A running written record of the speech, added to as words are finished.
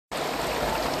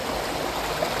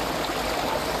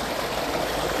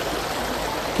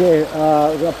Okay,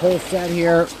 we got a whole set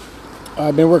here.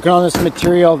 I've been working on this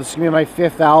material. This is going to be my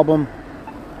 5th album.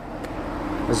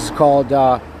 This is called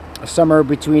A Summer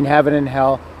Between Heaven and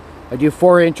Hell. I do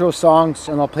 4 intro songs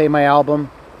and I'll play my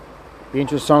album. The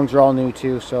intro songs are all new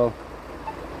too, so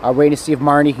I'll wait to see if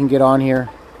Marnie can get on here.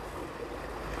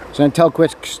 So I'm going to tell a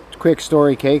quick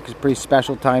story, okay? Because it's a pretty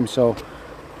special time. So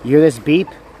you hear this beep?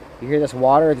 You hear this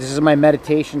water? This is my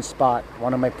meditation spot.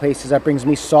 One of my places that brings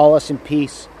me solace and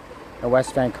peace in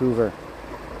West Vancouver.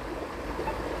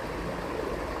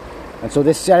 And so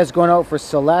this set is going out for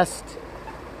Celeste.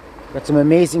 Got some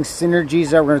amazing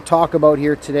synergies that we're going to talk about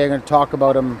here today. I'm going to talk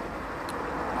about them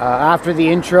after the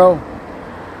intro.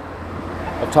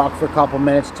 I'll talk for a couple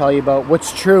minutes, tell you about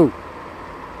what's true.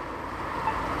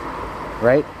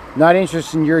 Right? Not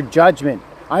interested in your judgment.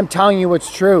 I'm telling you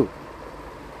what's true.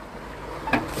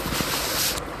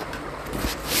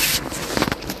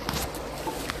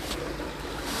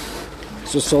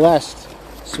 So Celeste,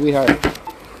 sweetheart,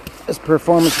 this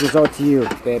performance goes out to you,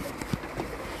 babe.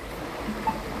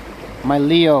 My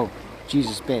Leo,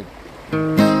 Jesus, babe.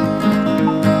 When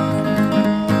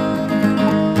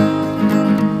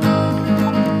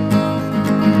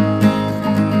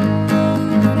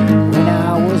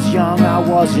I was young, I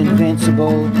was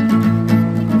invincible.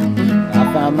 I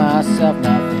found myself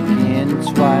not thinking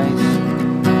twice.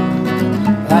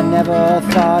 I never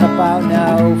thought about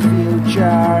no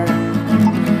future.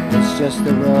 It's just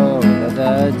the roll of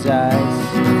the dice.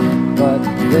 But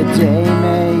the day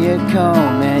may it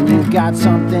come and you got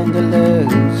something to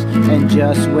lose. And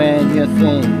just when you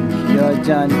think you're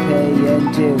done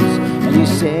paying dues, and you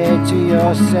say to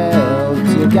yourself,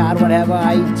 dear God, what have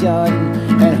I done?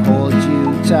 And hold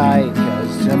you tight,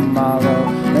 cause tomorrow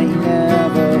may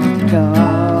never come.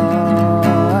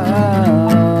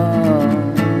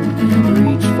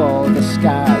 Reach for the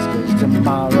skies, cause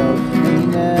tomorrow may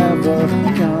never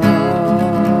come.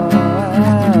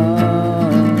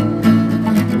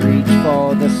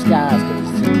 For the skies,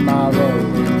 cause tomorrow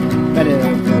better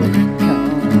come.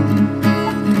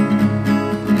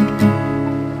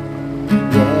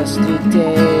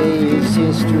 Yesterday is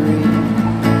history,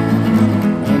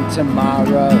 and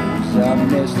tomorrow's a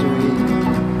mystery.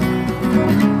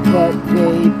 But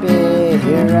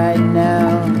baby, right now,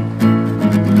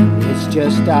 it's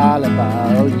just all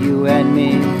about you and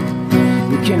me.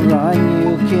 You can run,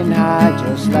 you can hide,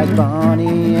 just like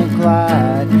Bonnie and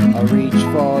Clyde. I'll reach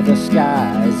for the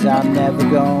skies, I'm never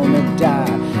gonna die.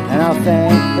 And I'll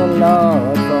thank the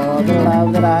Lord for the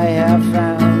love that I have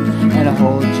found. And I'll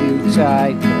hold you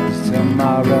tight, cause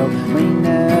tomorrow may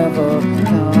never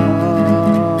come.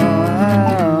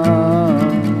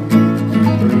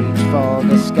 Reach for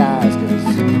the skies,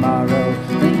 cause tomorrow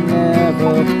may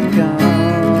never come.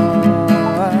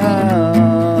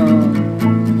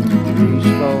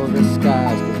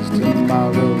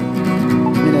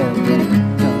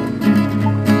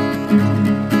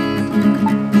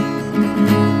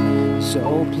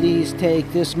 So please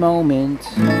take this moment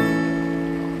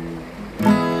and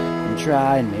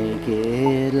try and make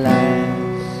it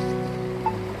last.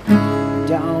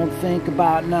 Don't think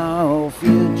about no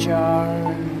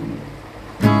future,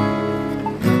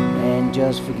 and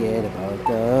just forget about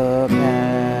the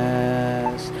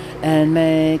past and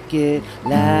make it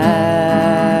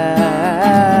last.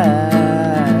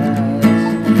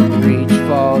 Reach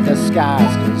for the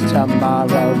skies, cause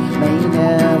tomorrow may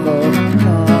never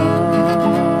come.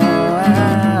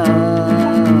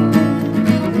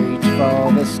 Reach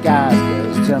for the skies,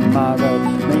 cause tomorrow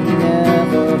may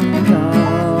never come.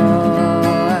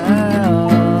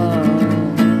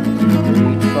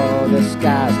 Reach for the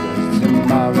skies, cause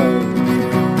tomorrow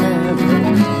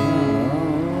never come.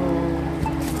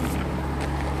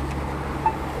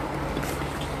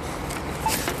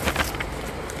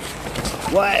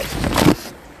 What?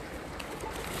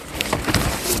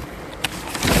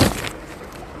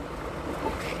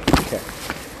 Okay.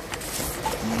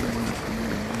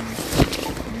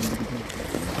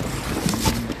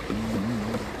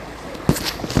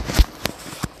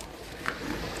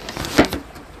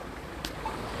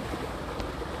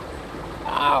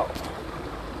 Ow.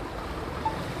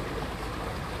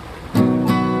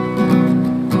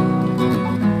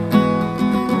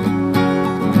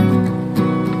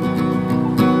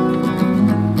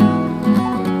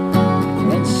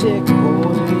 Sick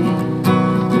boy,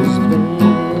 this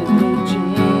baby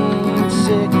jean,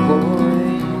 sick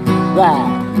boy,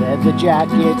 black leather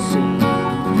jacket, see,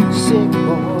 sick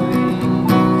boy,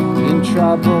 in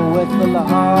trouble with the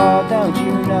law, don't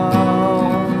you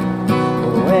know?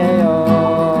 Way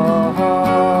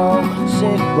oh,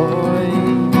 sick boy,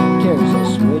 carries a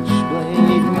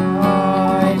switchblade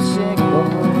knife, sick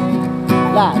boy,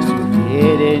 like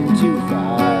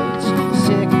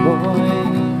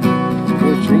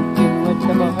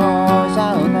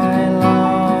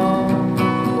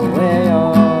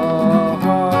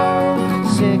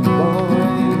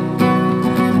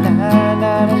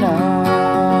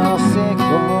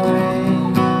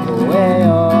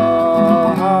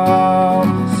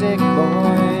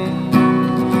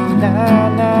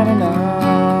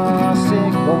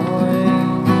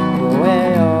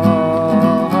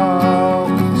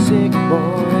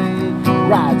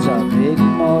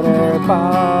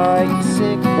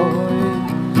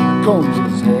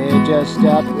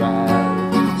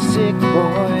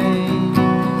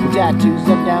tattoos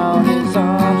up down his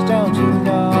arms, don't you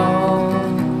know?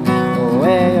 Oh,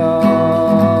 hey,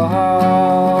 oh,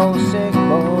 sick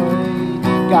boy.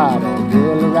 Got a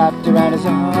girl wrapped around his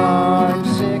arm,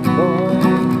 sick boy.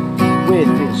 With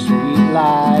his sweet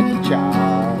like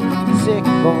charm, sick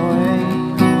boy.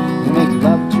 Make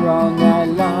love to her all night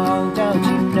long, don't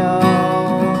you know?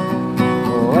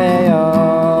 Oh, hey,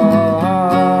 oh,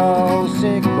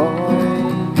 sick boy.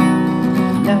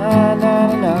 Na, na,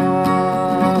 na,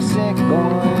 sick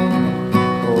boy.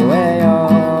 Oh, hey,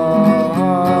 oh,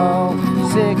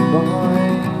 sick boy.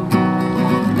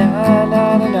 Na, na,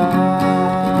 na, na,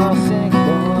 sick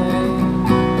boy.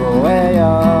 Oh, hey, oh,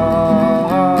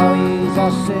 he's a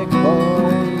sick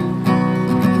boy.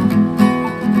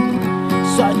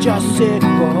 Such a sick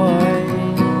boy.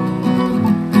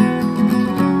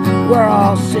 We're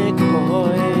all sick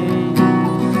boys.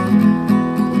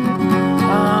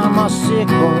 I'm a sick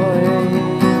boy.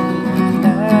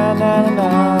 Na na na na.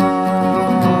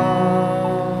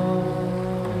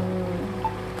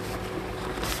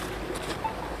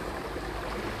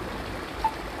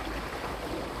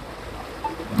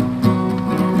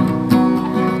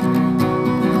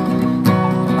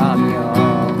 I'm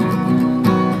young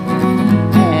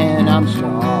and I'm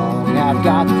strong. I've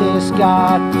got this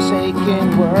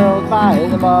God-forsaken world by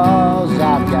the balls.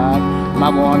 I've got my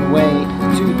one way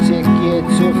to ticket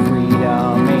to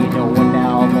freedom. Ain't no one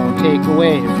now gonna take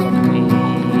away from me.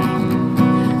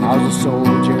 I was a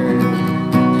soldier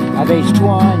of age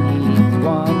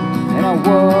 21 in a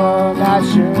war, not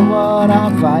sure what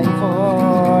I'm fighting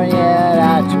for. Yet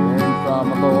I turned from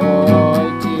a boy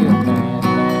to a man.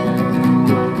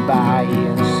 Goodbye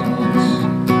innocence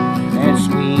and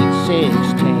sweet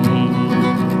 16.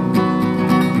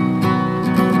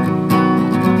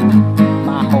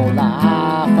 My whole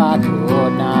life I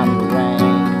could not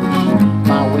arrange.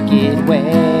 My wicked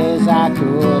ways I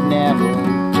could never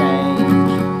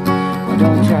change.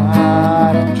 Don't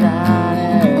try to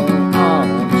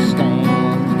understand.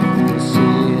 This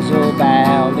is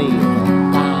about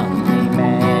living lonely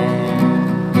man.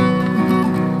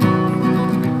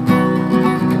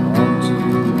 Come to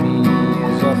me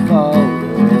as a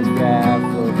photograph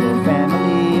of your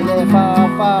family left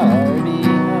far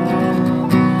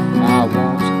behind. I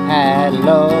once had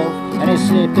love and it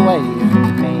slipped away from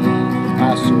me.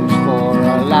 I searched for a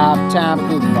lifetime,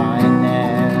 could find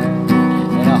there.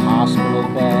 In a hospital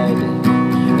bed,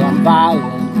 I'm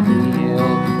violently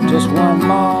ill. Just one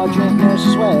more drink, nurse,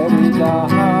 swear we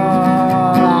got.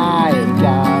 I've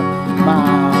got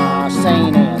my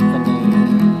St. Anthony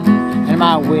and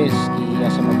my whiskey.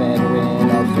 Yes, I'm a veteran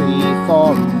of 3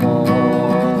 foreign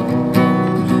wars.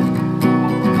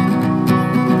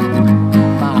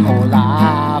 My whole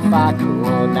life I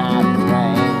could not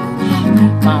arrange.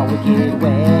 My wicked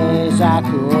ways I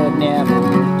could never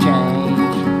change.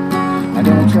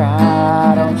 Don't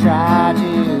try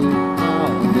to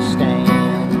understand.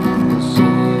 This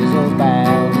is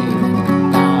about you,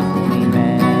 lonely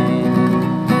man.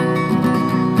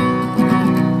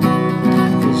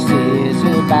 This is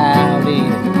about you,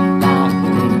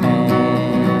 lonely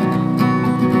man.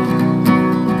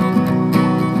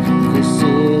 This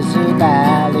is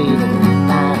about you,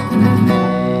 lonely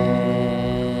man.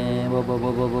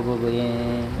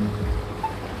 Yeah.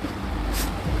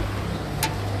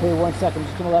 Hey, 1 second, I'm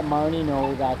just gonna let Marnie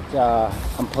know that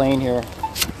I'm playing here.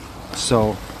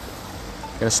 So,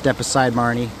 gotta step aside,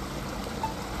 Marnie.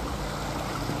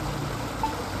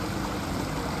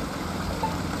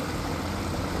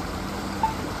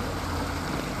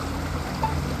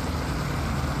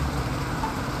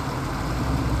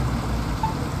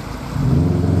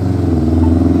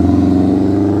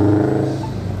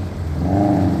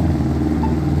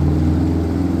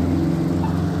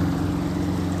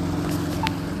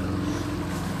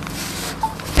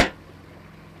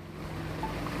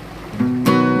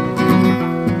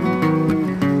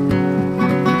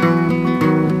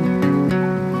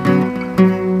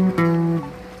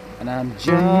 I'm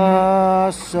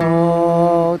just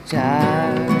so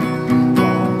tired.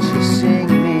 Won't you sing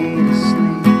me to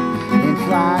sleep and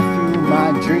fly through my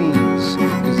dreams?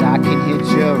 'Cause I can hit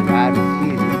you right with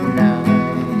you tonight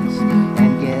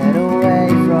and get away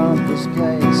from this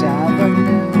place. Have a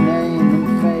new name and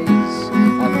face.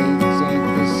 I think things ain't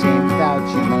the same without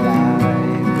you in my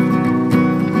life.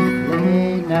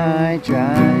 Late night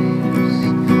drives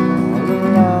all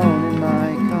alone in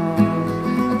my car.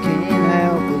 I can't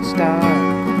help but start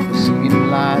singing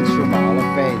lines from all our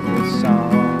favorite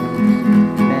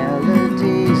songs.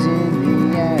 Melodies in the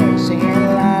air, singing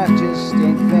life just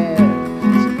ain't fair.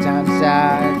 Sometimes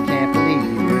I can't believe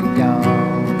we're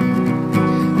gone,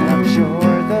 and I'm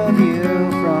sure the view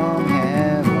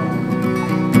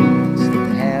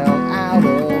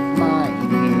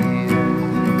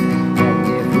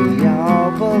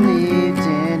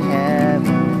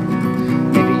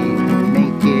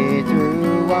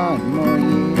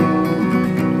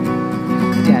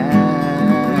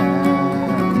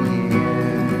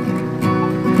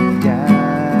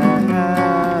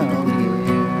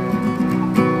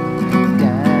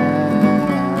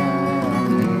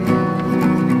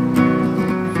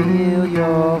feel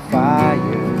your fire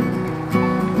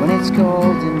when it's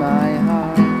cold in my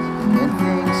heart and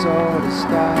things sort of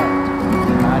start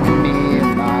reminding me of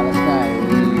my last night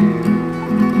with you.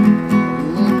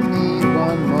 Give me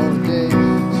one more day,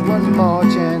 just one more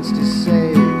chance to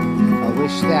say I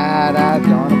wish that I'd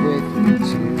gone with you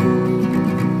too.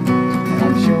 And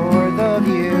I'm sure the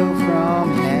view from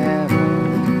heaven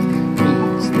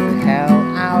beats the hell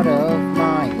out of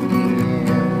mine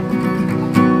here.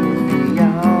 If we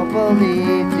all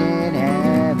believed in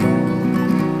heaven,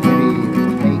 maybe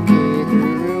we'd make it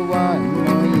through one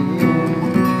more year.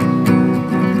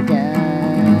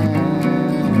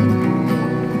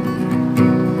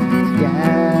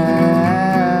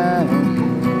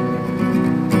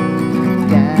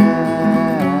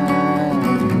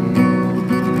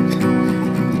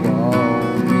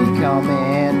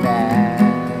 Coming back,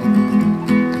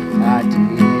 I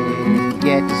didn't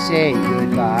get to say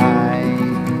goodbye.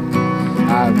 I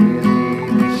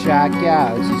really wish I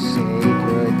got to say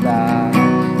goodbye.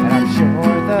 And I'm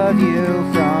sure the view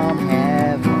from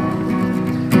heaven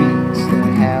beats the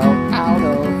hell out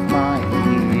of mine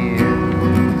here.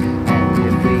 And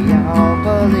if we all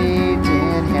believed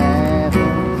in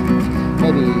heaven,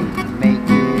 maybe make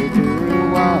it through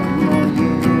one more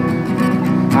year.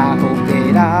 I hope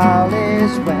that all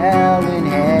is well in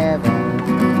heaven,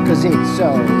 'cause it's so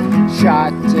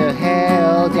shot to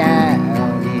hell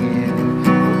down here.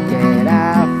 Hope that I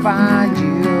find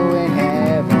you in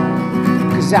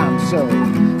heaven, 'cause I'm so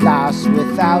lost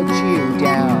without you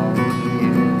down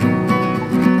here.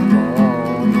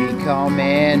 Won't be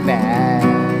coming back.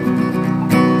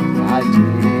 I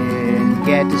didn't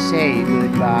get to say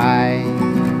goodbye.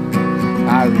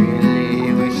 I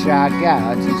really wish I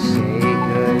got to say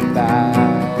goodbye.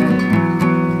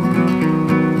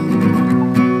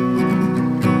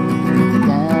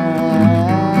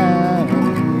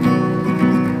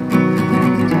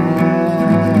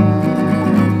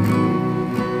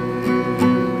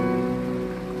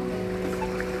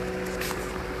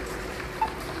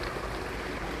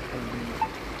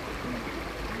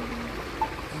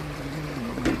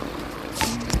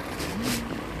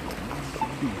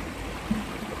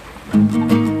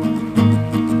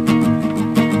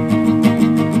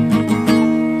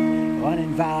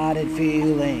 Uninvited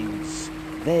feelings,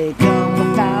 they come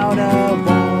without a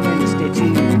warning. Stay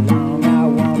too long, I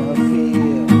wanna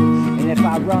feel, and if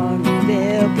I run,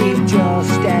 they'll be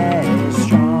just as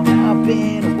strong. I've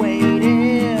been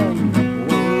waiting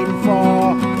for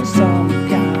some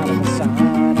kind of a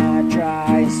sign. I try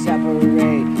to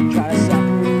separate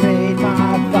my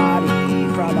body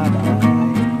from my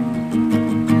mind.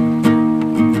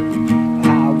 I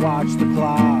watch the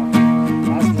clock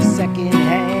as the second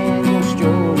hand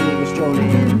goes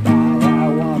strolling by. I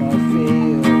wanna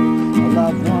feel a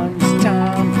loved one's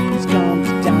time has come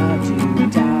to time to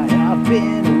die. I've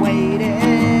been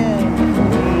waiting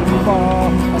for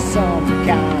some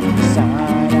kind of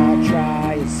sign. I try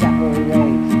to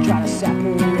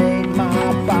separate my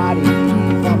body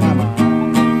from my mind.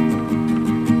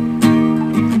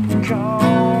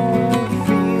 Cold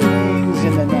feelings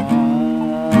in the night.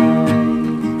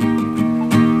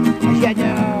 You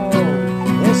know,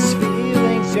 this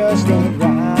feeling's just ain't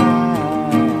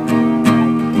right.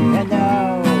 And no,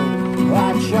 I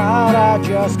tried, I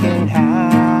just can't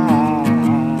hide.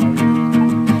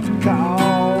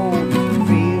 Cold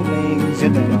feelings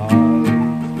in the night.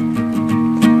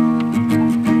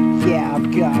 Yeah, I've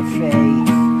got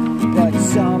faith, but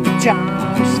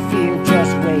sometimes fear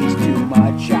just weighs too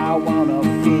much. I wanna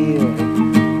feel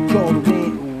cold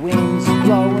winds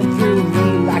blowing through me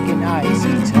like an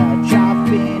icy touch. I've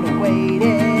been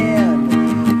waiting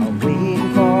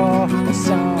for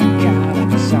some kind of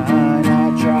a sign. I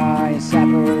try to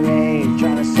separate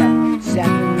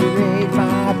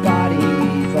my body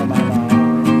from my mind.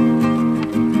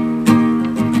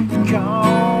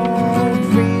 Cold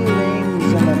feelings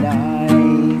in the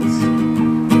night.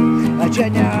 But you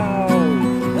know,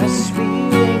 this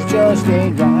feeling's just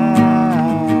ain't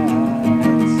right.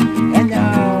 And no,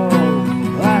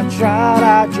 I tried, I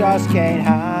just can't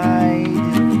hide.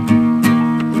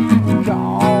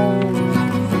 Cold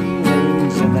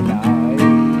feelings in the night.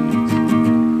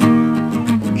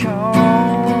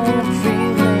 Cold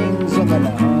feelings in the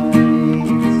night.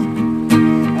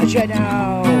 But you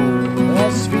know,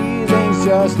 this feeling's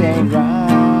just ain't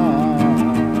right.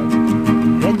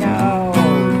 And no,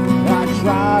 I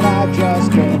tried, I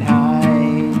just can't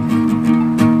hide.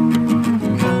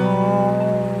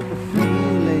 Cold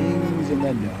feelings in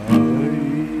the night.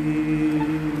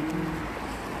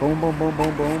 Boom, boom, boom,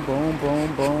 boom, boom, boom, boom,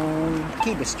 boom.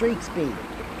 Keep the streets beat.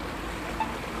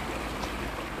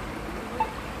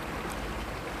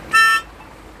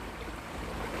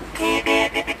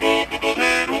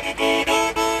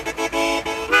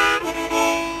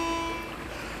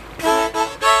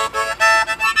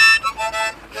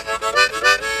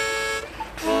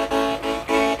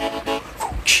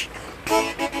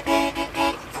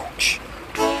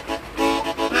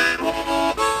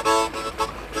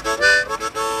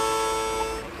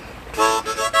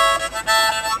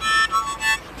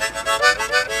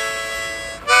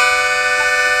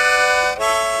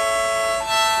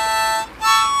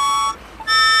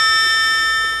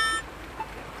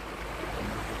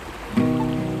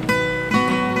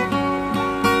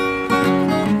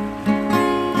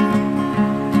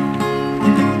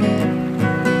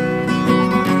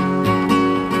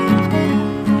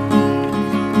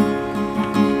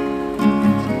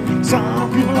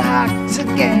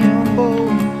 gamble,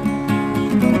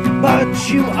 but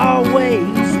you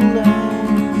always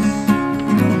lose.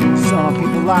 Some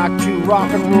people like to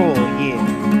rock and roll, yeah.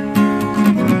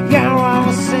 You're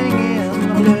all singing the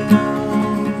blues.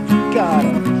 Got a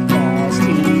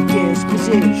nasty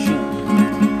disposition.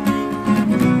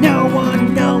 No one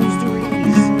knows the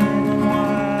reason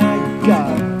why you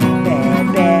got a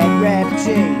bad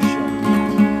reputation.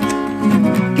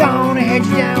 Gonna head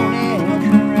you down and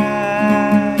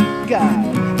cry. You got a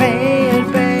bad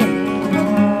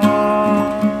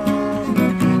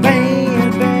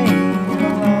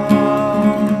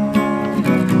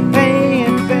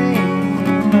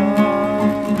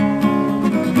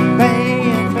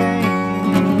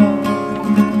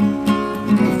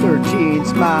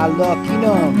my lucky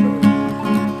number.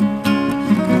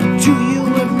 To you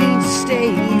it means to stay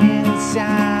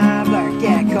inside. Like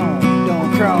that cone, don't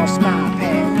cross my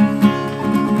path.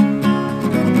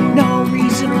 No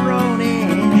reason to run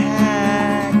and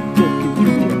hide. Looking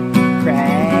through the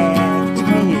cracked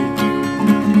mirror.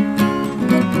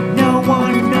 No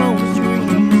one knows the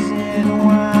reason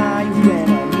why your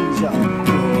enemies are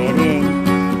getting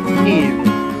nearer.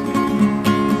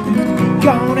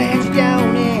 Gonna head you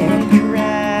down and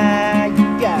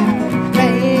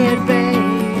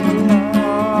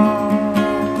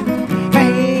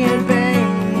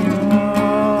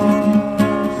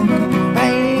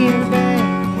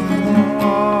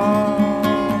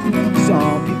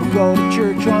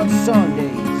on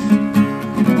Sundays,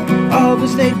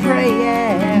 others they pray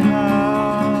at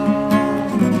home.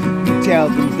 Tell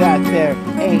them that there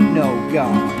ain't no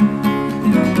God,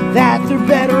 that they're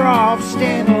better off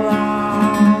standing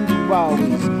alone. You're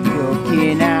always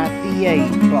looking at the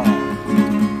 8-ball.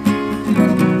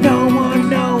 No one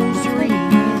knows the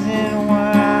reason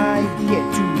why you get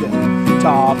to the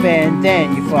top and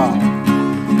then you fall.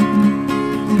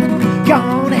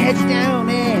 Gonna head you down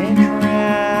and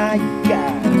cry. You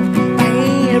got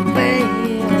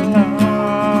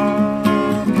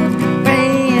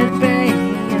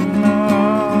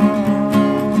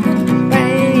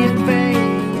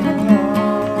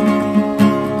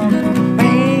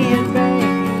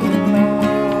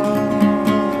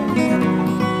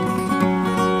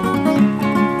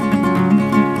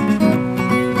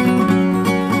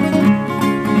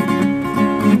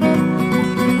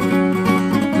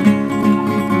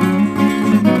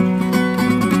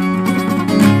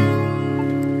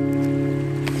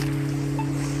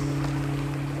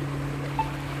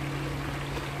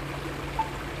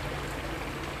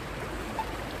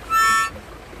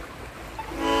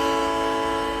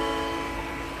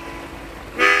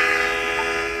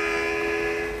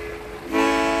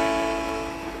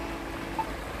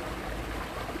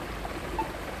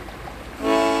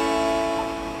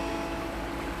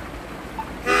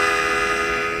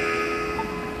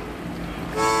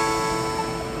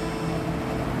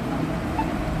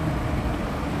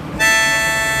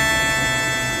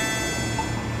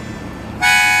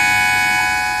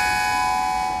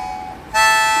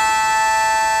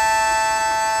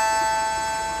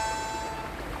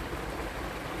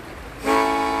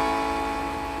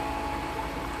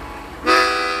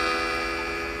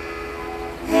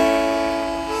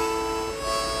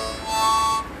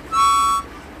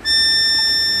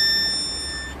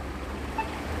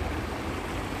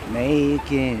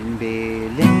making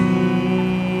believe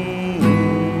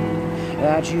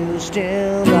that you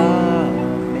still love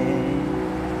me.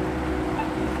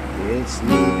 It's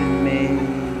leaving me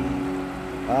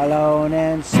alone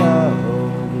and so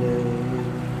blue.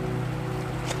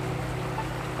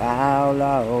 I'll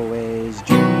always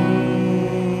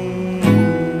dream,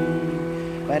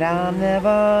 but I'm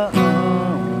never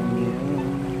on you.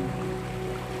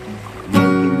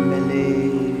 Making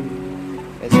believe,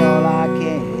 it's all I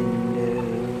can.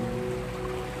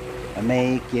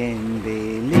 Making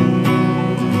believe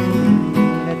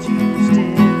that you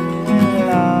still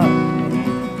love me.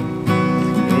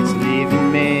 It's leaving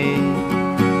me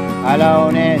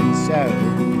alone and so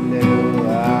blue.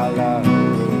 I'll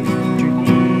always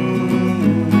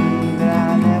dream that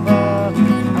I never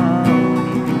own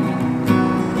you.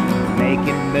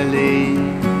 Making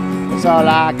believe that's all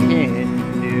I can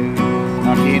do.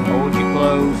 I can't hold you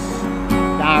close,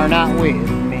 now you're not with me.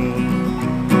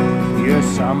 You're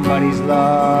somebody's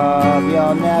love,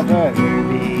 you'll never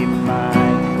be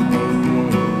mine.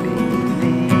 Making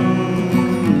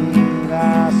believe I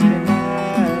spend my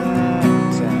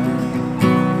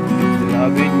time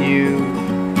loving you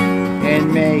and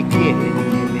making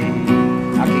believe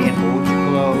I can't hold you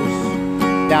close,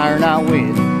 now you're not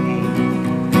with me.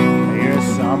 You're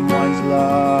someone's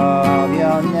love,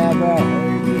 you'll never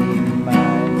be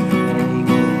mine.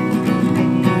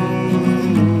 Making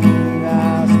believe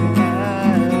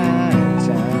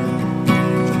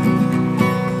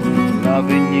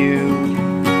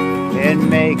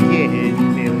it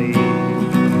believe.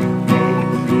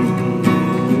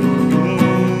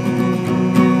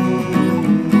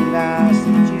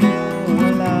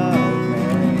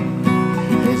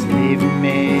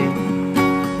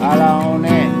 Alone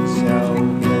and so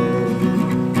blue,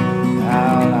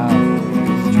 I'll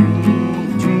always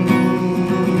dream,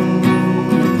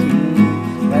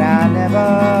 but I never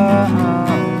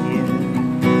own you.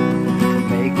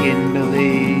 Making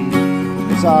believe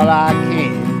it's all I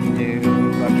can do.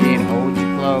 I can't hold you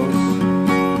close,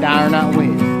 now you're not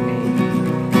with me.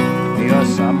 You're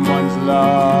someone's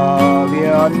love,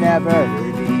 you'll never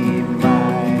be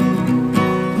mine.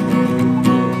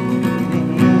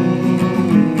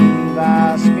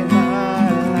 I spend my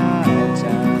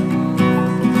lifetime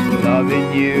loving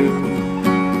you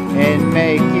and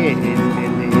making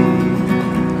believe.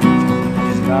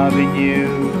 Just loving you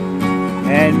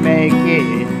and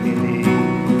making believe.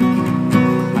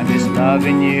 I'm just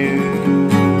loving you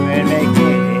and making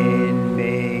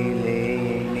believe.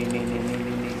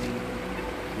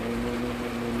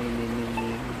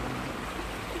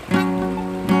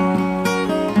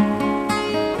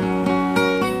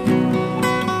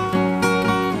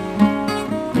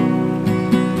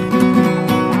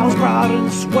 In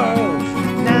this world,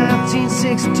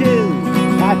 1962,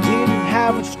 I didn't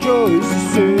have much choice to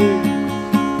say.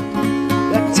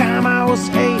 That time I was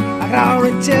 8, I could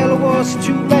already tell it was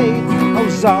too late. I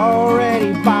was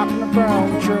already bopping a brown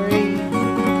tree.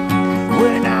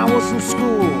 When I was in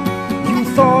school, you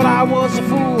thought I was a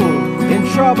fool, in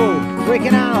trouble,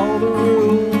 breaking all the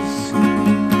rules.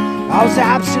 I was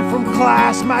absent from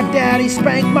class, my daddy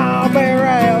spanked my bare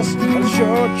ass. I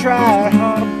sure tried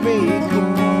hard to be cool.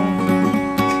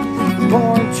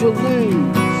 Born to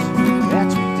lose,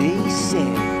 that's what they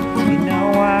said. You know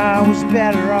I was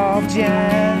better off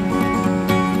dead.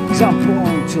 'Cause I'm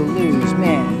born to lose,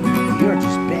 man. You're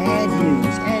just bad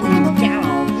news, and you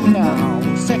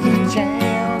down, second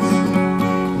chance.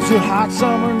 Two hot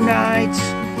summer nights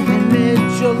in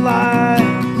mid-July,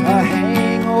 a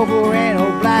hangover and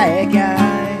a black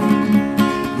eye.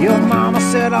 Your mama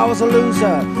said I was a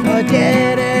loser, a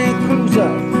dead-end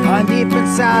cruiser. And deep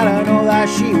inside I know that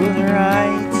she was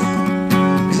right.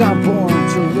 'Cause I'm born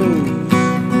to lose,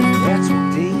 that's what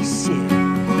they said.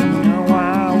 You know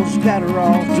I was better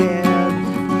off dead.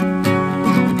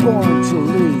 Born to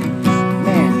lose,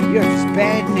 man, you're just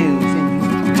bad news. And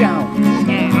you don't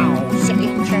now,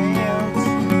 second chance.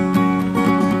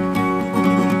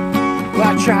 Well,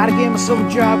 I try to get myself a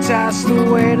job, 'cause that's the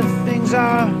way the things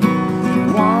are.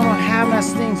 Wanna have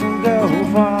nice things and go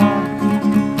far.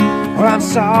 Well, I'm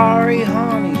sorry,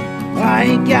 honey, I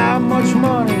ain't got much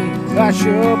money. I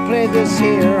sure played this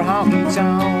here honky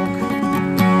tonk.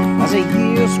 As the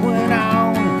years went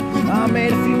on, I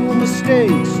made a few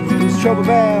mistakes. There's trouble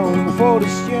bound for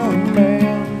this young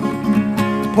man.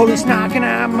 Police knocking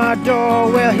at my door,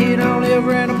 well, he don't live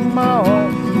anymore.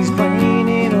 He's playing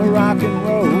in a rock and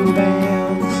roll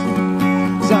band.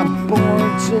 'Cause I'm born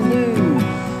to lose,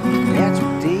 that's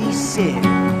what they said.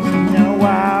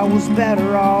 I was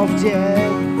better off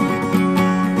dead.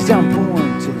 'Cause I'm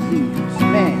born to lose,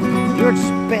 man. You're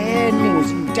just bad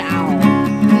news. You down,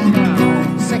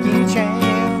 second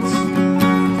chance.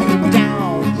 And you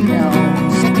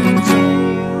down, second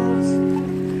chance.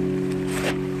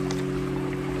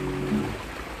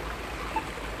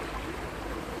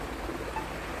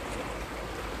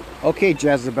 Okay,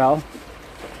 Jezebel.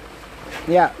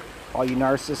 Yeah, all you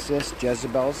narcissists,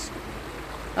 Jezebels.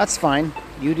 That's fine.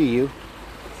 You do you.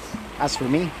 As for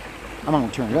me, I'm gonna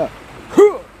turn it up.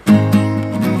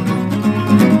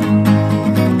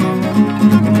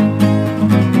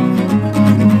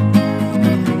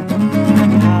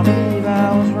 I believe I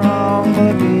was wrong,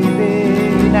 but baby,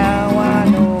 now I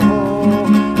know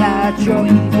that your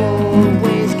evil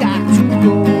ways got to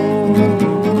go.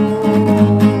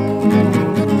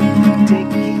 Take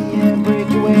the key and break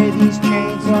away these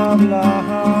chains of love.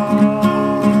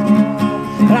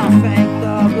 And I thank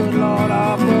the good Lord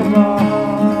up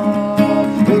above.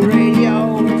 The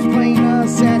radio's playing a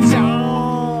sad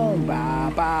song.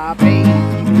 Bye bye, baby.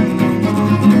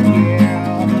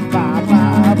 Yeah, bye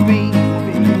bye, baby.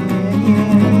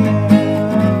 Yeah,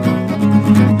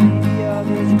 the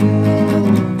others will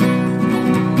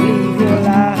leave your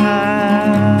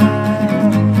life.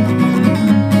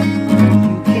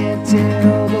 You can't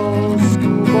tell those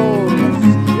schoolboys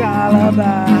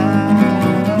lullaby.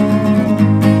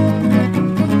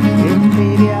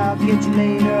 Catch you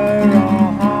later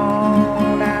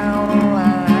on down the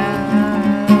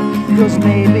line. 'Cause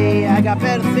maybe I got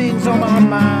better things on my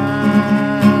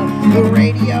mind. The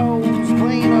radio's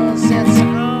playing a sad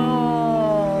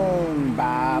song.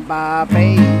 Bye bye,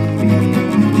 baby.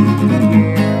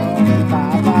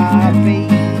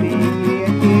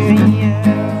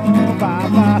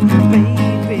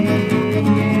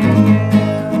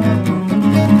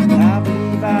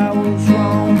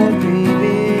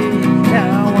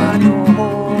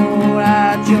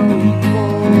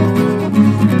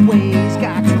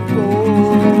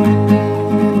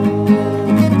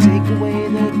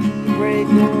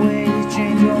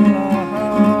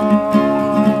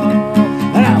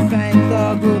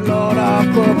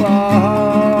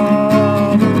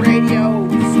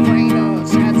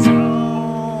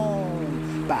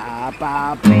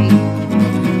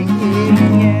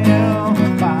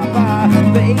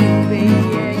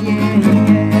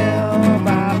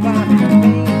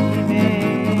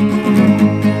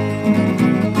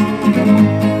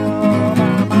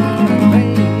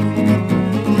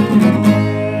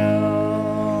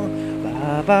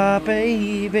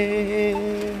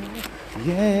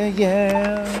 yeah,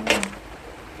 yeah.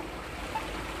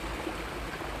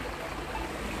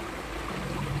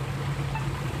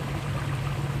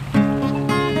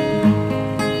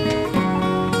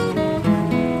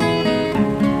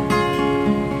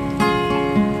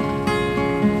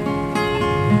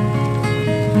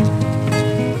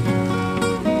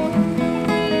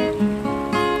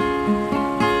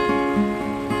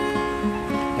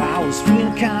 I was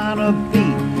feeling kinda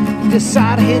beat,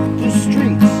 decided to hit the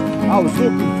streets. I was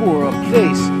looking for a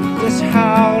place that's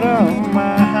out of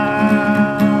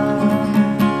mind.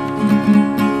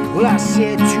 Well, I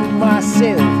said to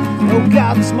myself, oh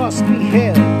God, this must be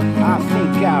hell. I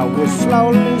think I was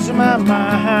slowly losing my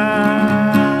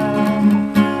mind.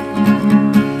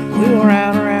 Well,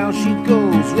 around she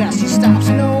goes. Well, she stops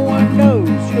and no one knows.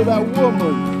 You're that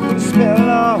woman with a spell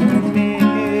on me.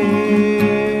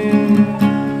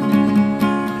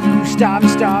 Stop me,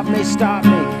 stop me, stop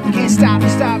me. Can't stop me,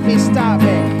 stop me, stop me.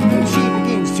 When she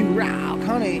begins to rock,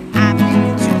 honey, I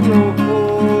begin to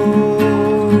roll.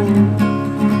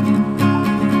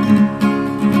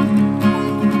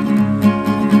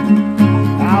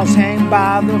 I was hanging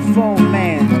by the phone,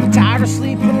 man, tired of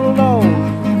sleeping alone.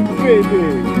 Baby,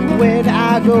 where did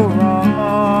I go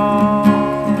wrong?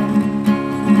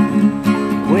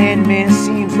 When minutes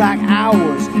seems like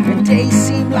hours and days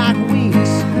seem like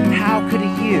weeks, how could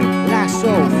a year last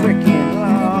so freaking long?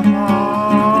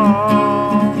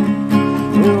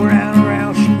 Well,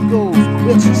 around she goes.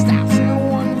 Well, she stops and no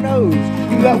one knows.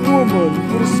 You that woman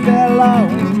put a spell on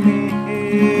me.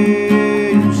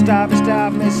 You stop me,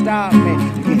 stop me, stop me.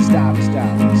 You can stop me,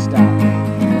 stop me, stop me.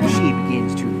 When she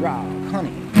begins to rock,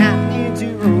 honey, I begin to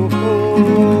roll.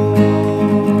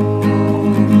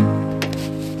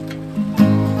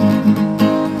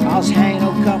 I was hanging a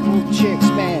couple of chicks,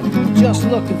 man, just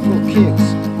looking for kicks.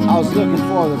 I was looking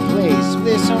for the place with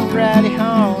this already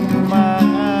on my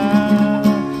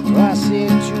mind. Well, I said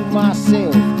to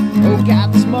myself, oh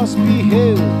God, this must be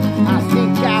hell. I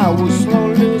think I was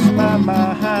slowly losing my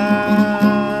mind.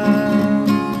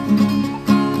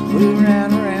 Well,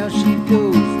 around she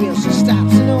goes. Well, she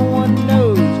stops and no one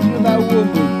knows. You're that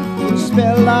woman with a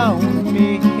spell on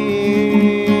me.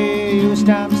 You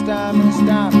stop me, stop me,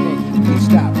 stop me. You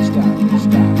stop me, stop me,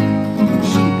 stop me. When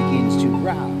she begins to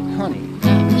rock, honey, I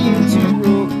begin to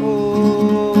roll.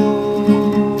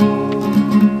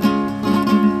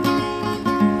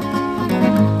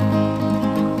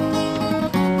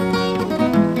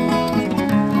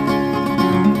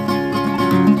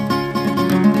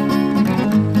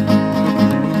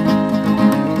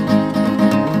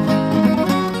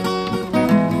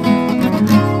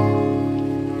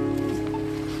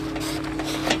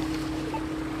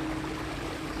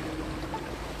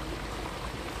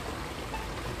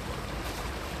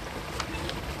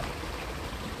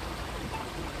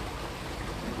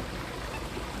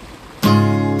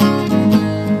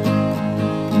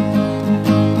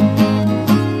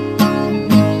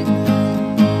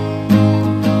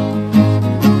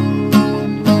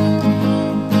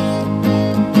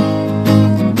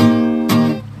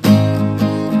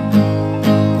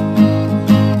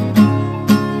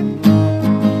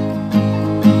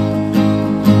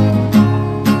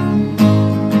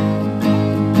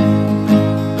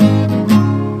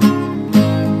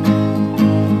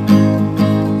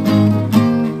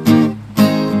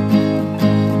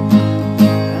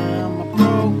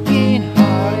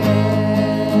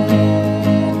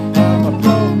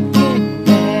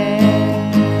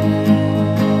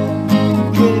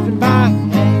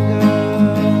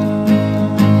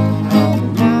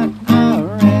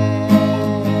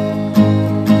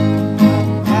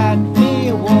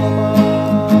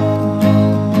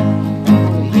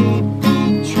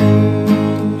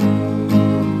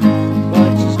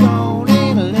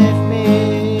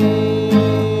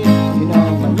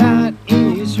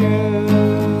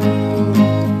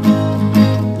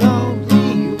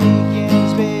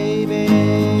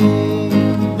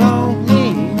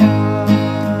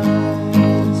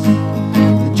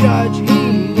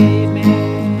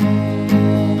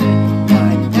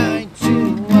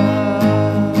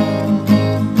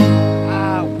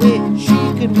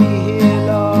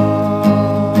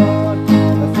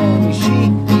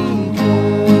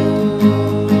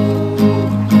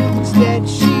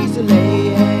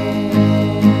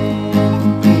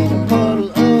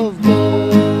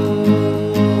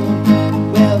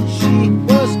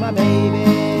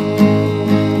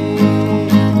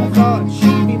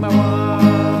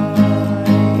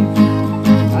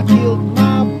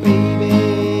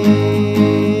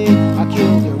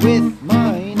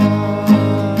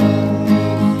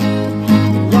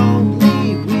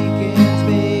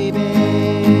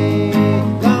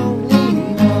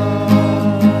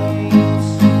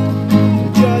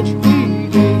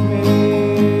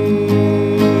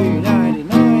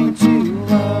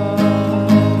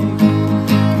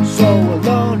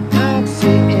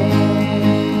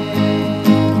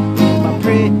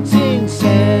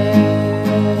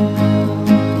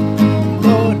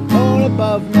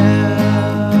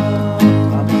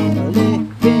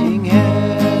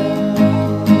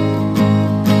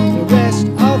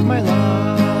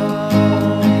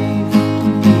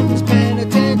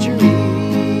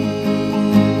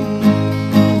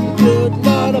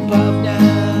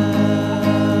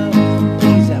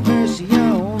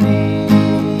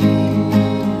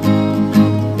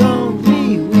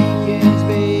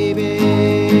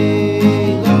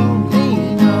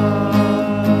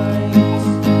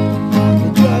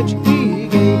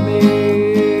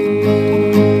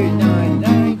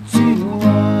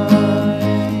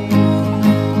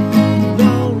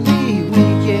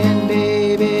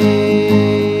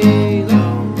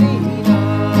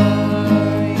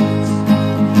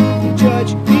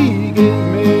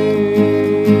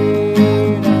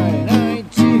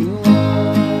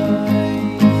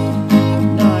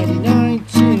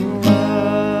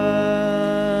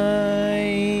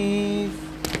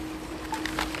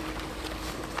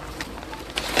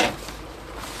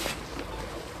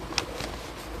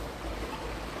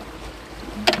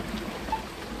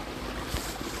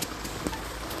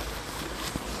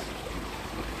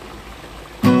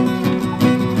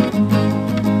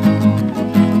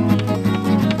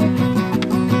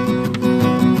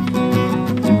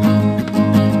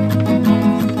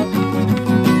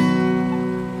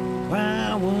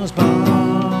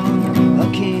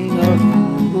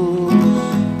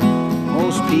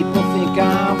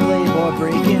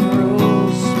 breaking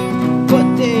rules, but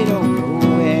they don't know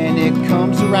when it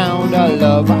comes around, a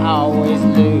love I always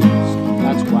lose.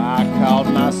 That's why I called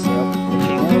myself the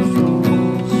king of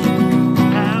fools.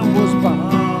 I was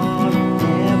born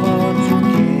never to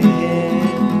get,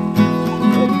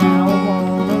 but now I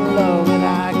want a love that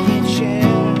I can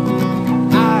share.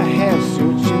 I have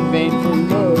searched in vain for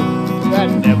love that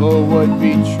never would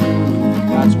be true.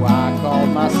 That's why I called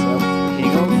myself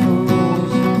king of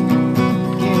fools.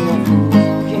 King of fools,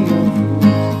 king of fools.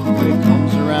 When it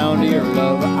comes around to your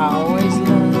love, I always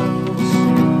lose.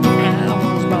 I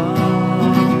was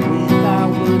born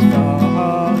without good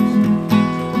thoughts,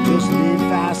 just live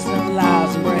fast and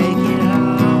lies and breaking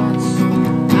hearts.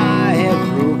 I have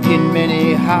broken many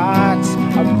hearts,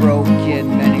 I've broken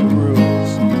many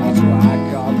rules. That's why I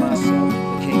call myself the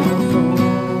king of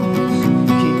fools.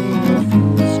 King of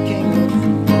fools, king of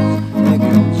fools. When it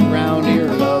comes around to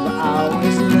your love, I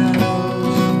always lose.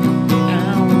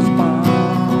 I was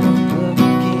born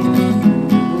the king of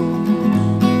fools.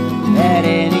 At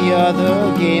any other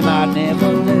game I'd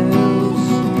never lose,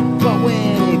 but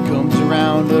when it comes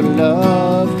around to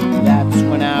love, that's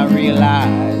when I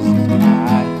realize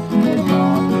I was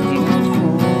born the king of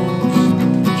fools.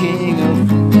 King of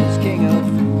fools, king of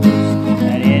fools.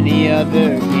 At any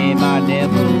other game I'd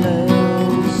never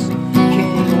lose.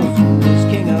 King of fools,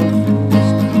 king of fools.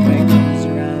 When it comes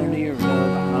around to your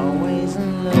love, I'm always in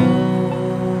love.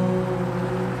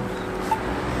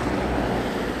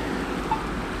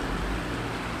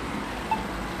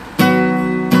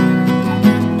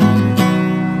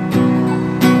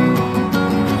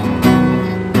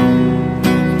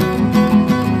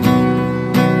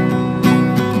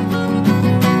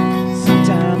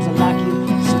 Sometimes I like you,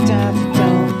 sometimes I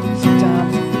don't.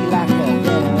 Sometimes I feel like I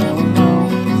better know.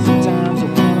 Sometimes I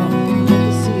wanna let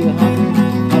you see you hungry.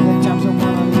 Other times I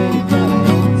wanna lay you down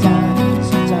every time.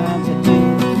 Sometimes I do,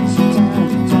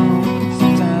 sometimes I don't.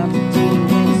 Sometimes I do,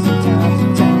 and sometimes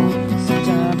I don't.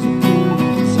 Sometimes I do,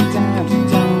 sometimes I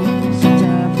don't.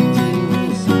 Sometimes I do,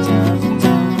 and sometimes I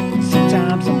don't.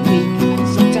 Sometimes I'm weak,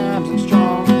 sometimes I'm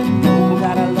strong. Know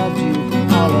that I loved you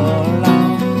all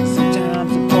along.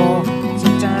 Sometimes I'm poor,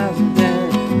 sometimes I'm dead.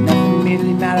 Nothing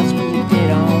really matters when you're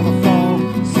dead on the phone.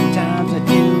 Sometimes I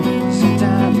do,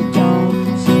 sometimes I don't.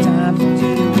 Sometimes I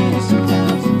do, and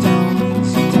sometimes I don't.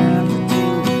 Sometimes I do,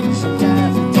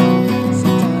 sometimes I don't.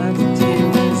 Sometimes I do,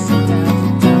 and sometimes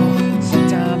I don't.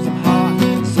 Sometimes I'm hot,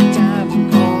 sometimes I'm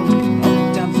cold. Other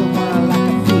times I wanna like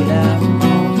I feel I'm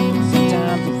old.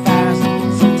 Sometimes I'm fast,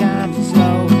 sometimes I'm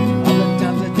slow. Other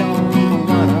times I don't even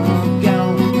wanna go.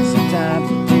 Sometimes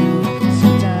I do,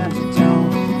 sometimes I don't.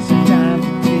 Sometimes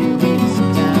I do, and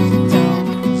sometimes I don't.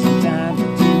 Sometimes I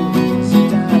do,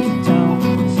 sometimes I don't.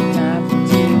 Sometimes I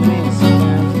do, and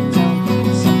sometimes I don't.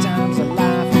 Sometimes I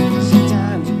laugh,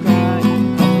 sometimes I cry.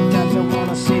 Other times I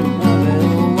wanna sit and wonder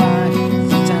why.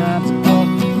 Sometimes I'm up,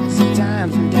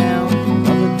 sometimes I'm down.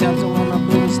 Other times I wanna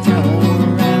blues town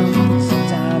around.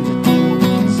 Sometimes I do,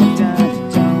 sometimes I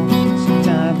don't.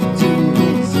 Sometimes I do,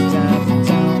 and sometimes I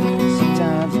don't.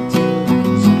 Sometimes I do,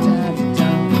 sometimes I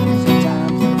don't.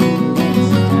 Sometimes I do, and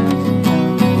sometimes I don't.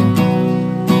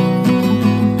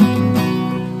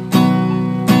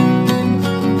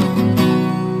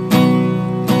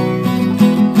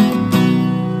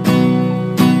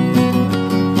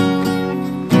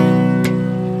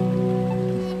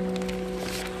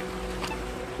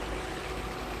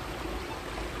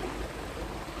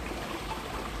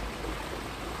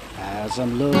 As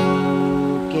I'm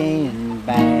looking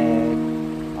back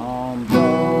on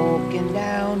broken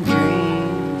down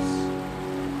dreams,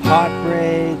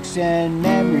 heartbreaks and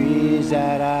memories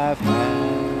that I've had,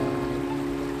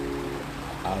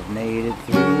 I've made it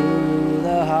through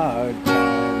the hard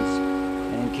times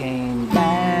and came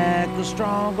back a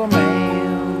stronger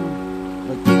man.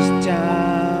 But this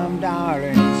time,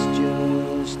 darling, it's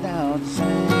just not the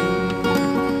same.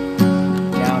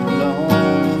 Down the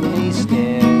lonely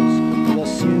stairs with a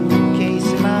suitcase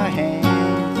in my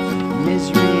hand,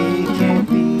 misery can't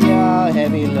be a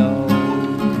heavy load.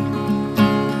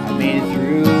 I made it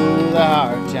through the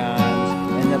hard times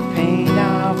and the pain,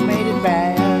 I've made it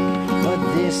back. But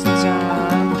this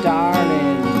time,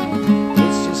 darling,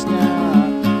 it's just not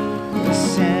the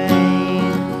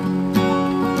same.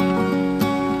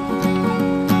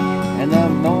 And the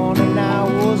morning I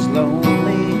was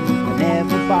lonely, I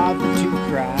never bothered to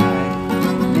cry,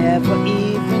 never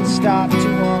even stopped to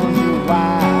wonder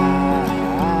why.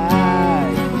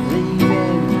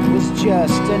 Leaving was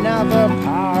just another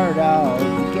part of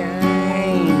the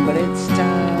game. But it's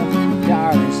time,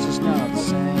 darling, it's just not the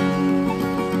same.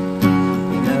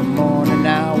 In the morning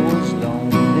I was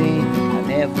lonely, I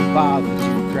never bothered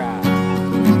to cry,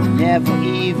 never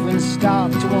even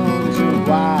stopped to wonder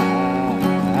why.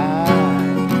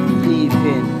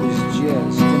 Leaving was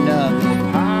just another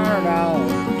part of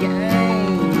the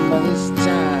game. But this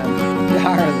time,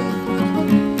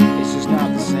 darling, it's just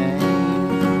not the same.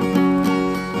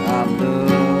 I'm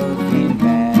looking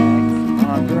back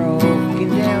on broken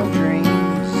down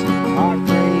dreams,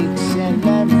 heartbreaks and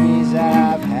memories that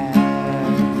I've had.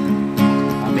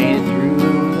 I made it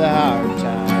through the hard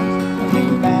times, I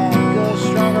came back a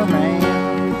stronger man.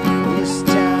 This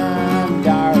time,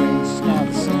 darling, it's not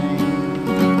the same.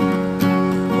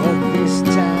 But this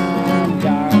time,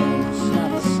 darling, it's not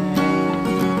the same.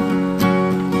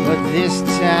 But this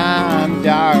time,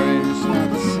 darling, it's not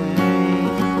the same.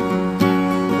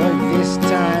 But this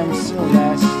time,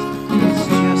 Celeste, it's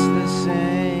just the same.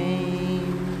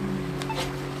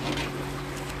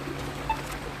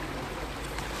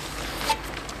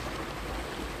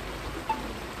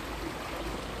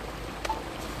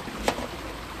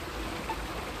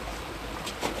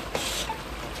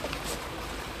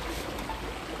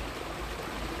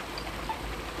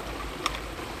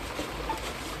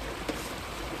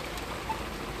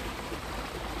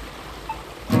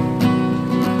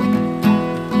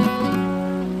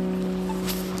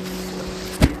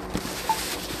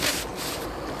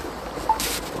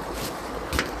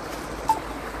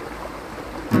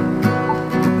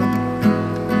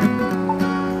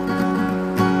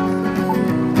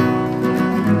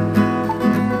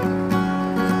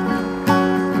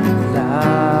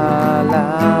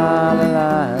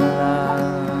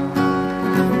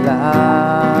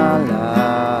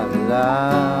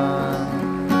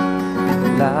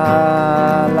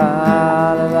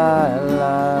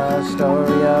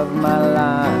 Story of my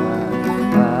life.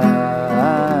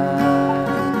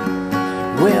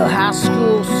 Well, high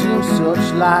school seems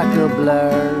such like a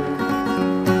blur.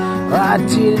 I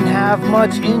didn't have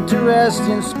much interest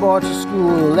in sports or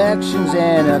school elections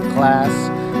and a class.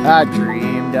 I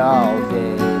dreamed all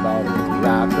day about a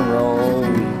rock and roll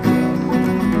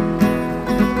weekend.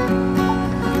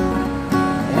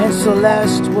 And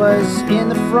Celeste was in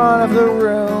the front of the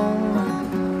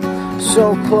room,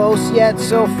 so close yet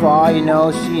so far, you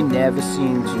know. She never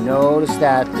seemed to notice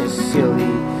that this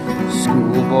silly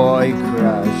schoolboy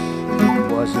crush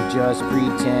wasn't just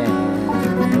pretend.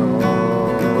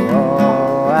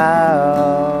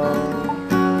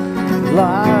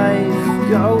 Life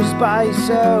goes by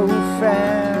so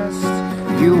fast.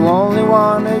 You only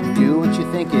want to do what you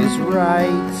think is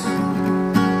right.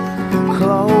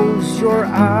 Close your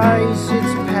eyes,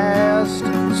 it's past.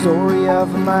 Story of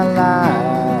my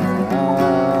life.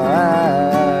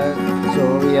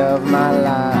 Story of my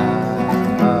life.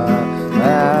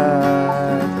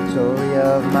 Story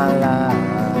of my life.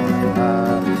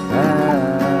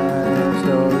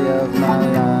 Story of my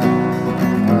life.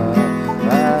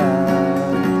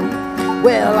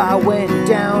 Well, I went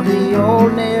down to the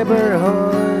old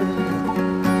neighborhood.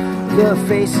 The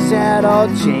faces had all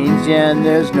changed and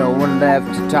there's no one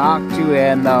left to talk to.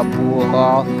 And the pool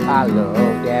hall I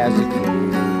loved as a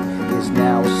kid is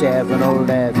now a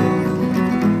 7-Eleven.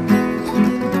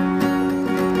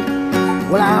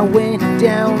 Well, I went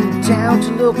downtown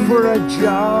to look for a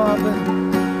job.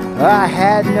 I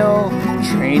had no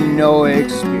training, no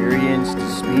experience to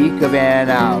speak of,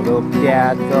 and I looked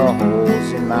at the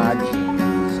holes in my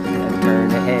jeans and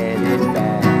turned ahead and back.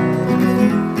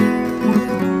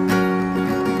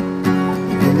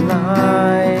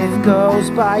 Life goes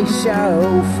by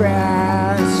so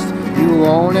fast. You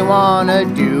only wanna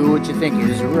do what you think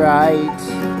is right.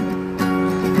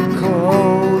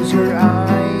 Close your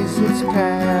eyes, it's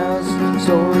past.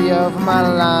 Story of my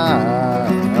life.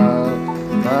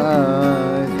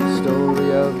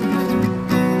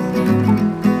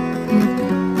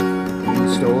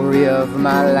 Story of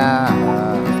my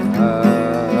life.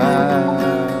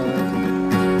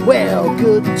 Well,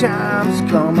 good times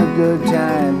come and good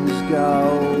times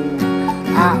go.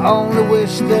 I only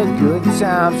wish the good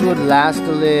times would last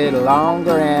a little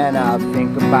longer, and I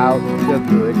think about the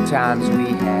good times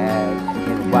we had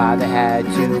and why they had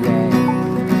to end.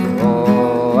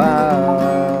 Well,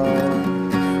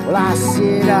 I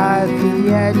sit at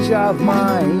the edge of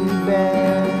my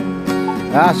bed.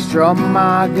 I strum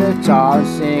my guitar and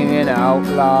sing an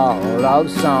outlaw love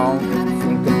song.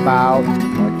 Think about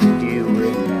what you're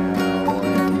doing now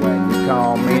and when you're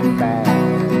coming back.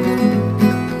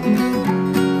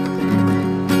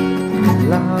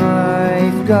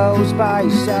 Life goes by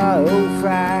so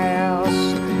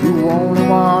fast. You only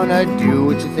wanna do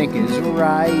what you think is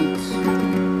right.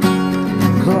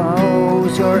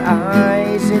 Close your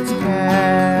eyes, it's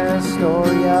past.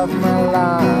 Story of my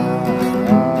life.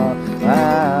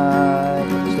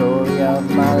 Story of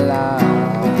my life.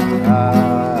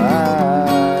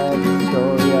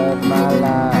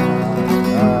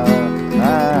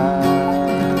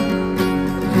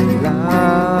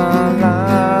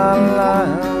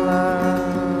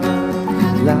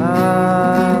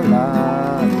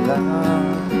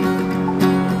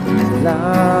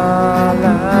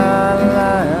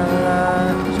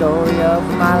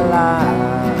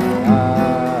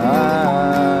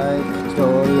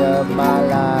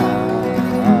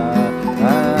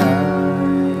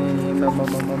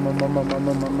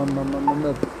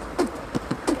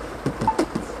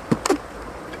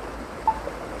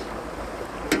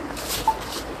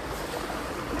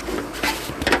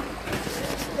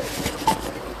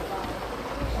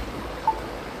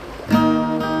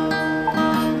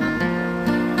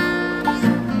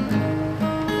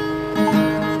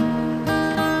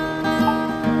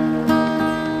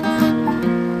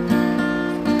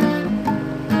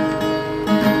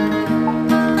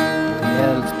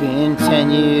 in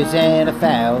 10 years and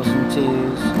 1,000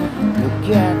 tears. Look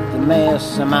at the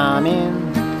mess I'm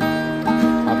in.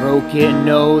 A broken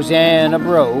nose and a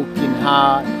broken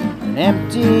heart, an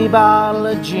empty bottle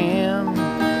of gin.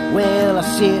 Well, I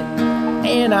sit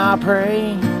and I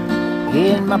pray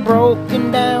in my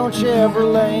broken down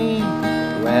Chevrolet.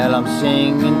 Well, I'm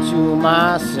singing to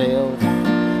myself,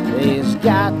 there's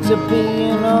got to be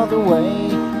another way.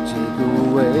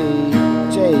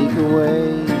 Take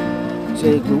away,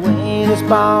 take away this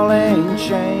ball and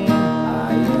chain.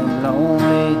 I am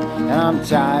lonely and I'm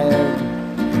tired,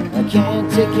 I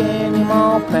can't take any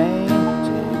more pain.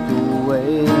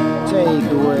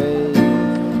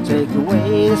 Take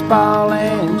away this ball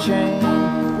and chain.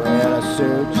 Well, I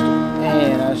searched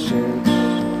and I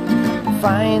searched to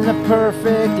find the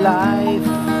perfect life.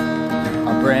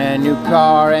 A brand new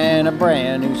car and a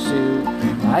brand new suit.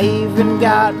 I even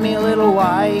got me a little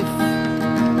wife.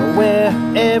 But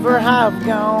wherever I've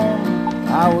gone,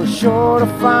 I was sure to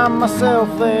find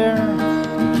myself there.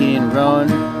 You can run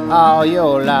all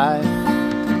your life,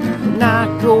 but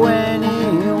not go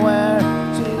anywhere.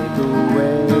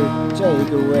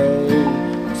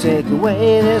 Take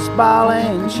away this ball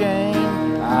and chain.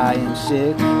 I am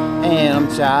sick and I'm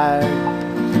tired,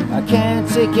 I can't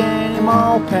take any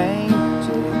more pain.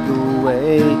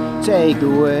 Take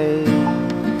away,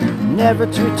 never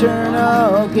to return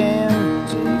again.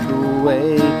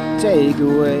 Take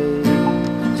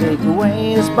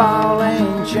away this ball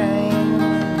and chain.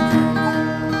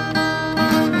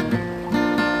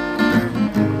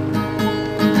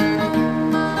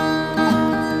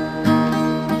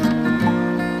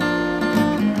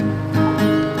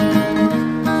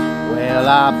 Well,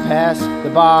 I passed the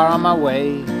bar on my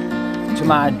way to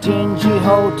my dingy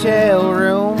hotel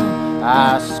room.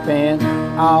 I spent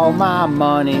all my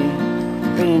money,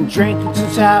 been drinking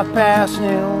since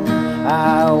noon.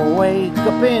 I wake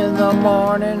up in the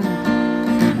morning,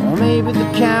 or maybe the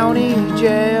county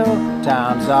jail.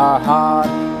 Times are hard,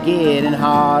 getting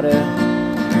harder.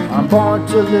 I'm born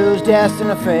to lose, destined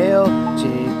to fail.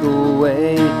 Take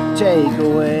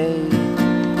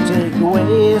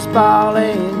away this ball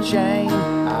and chain.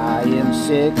 I am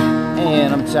sick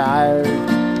and I'm tired,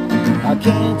 I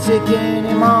can't take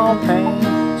any more pain.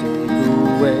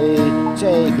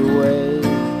 Take away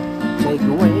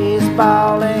this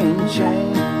ball and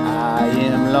chain. I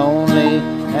am lonely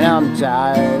and I'm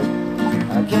tired,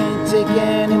 I can't take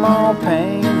any more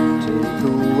pain.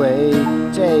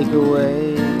 Take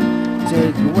away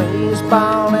this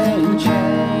ball and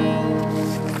chain.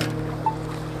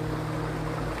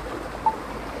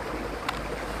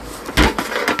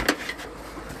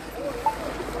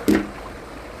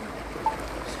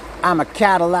 I'm a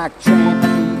Cadillac tramp,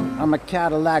 I'm a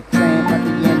Cadillac tramp at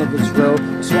the end of this road.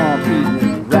 The swamp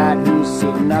people ride who's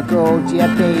sitting knuckles, yeah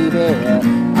baby.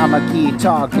 I'm a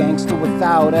guitar gangster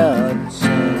without a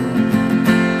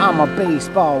tune. I'm a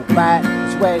baseball bat,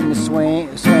 sweating the swing.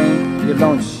 Your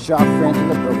lone sharp friend to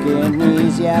the broken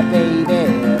knees, yeah baby.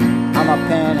 I'm a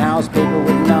penthouse paper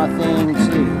with nothing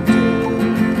to do.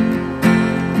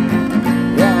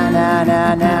 Yeah, na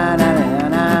na na na na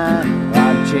na.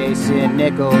 I'm chasing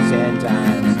nickels and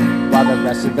dimes, while the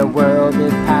rest of the world,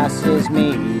 it passes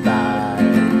me by.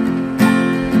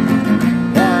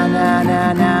 Na na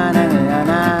na na na na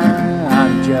na.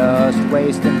 I'm just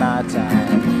wasting my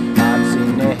time, I'm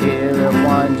sitting here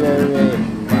wondering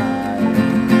why.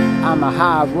 I'm a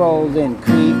high rolling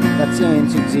creep that's in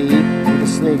too deep, with a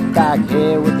slick back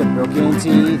hair with the broken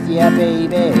teeth, yeah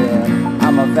baby.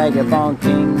 I'm a vagabond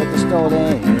king with a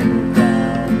stolen crown.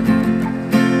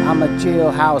 I'm a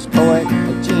jailhouse poet,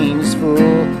 a genius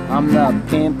fool. I'm the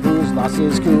pimp who's lost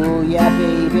his cool, yeah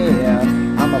baby.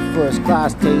 I'm a first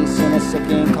class taste in a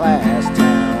second class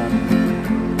town.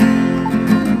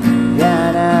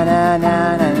 Yeah na na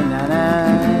na na na na.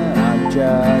 I'm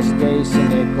just chasing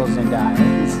nickels and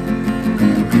dimes,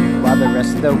 while the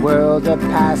rest of the world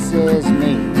passes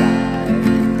me by.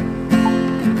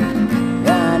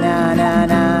 Yeah na na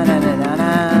na na na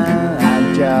na.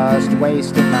 I'm just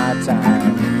wasting my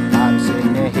time, I'm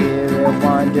sitting here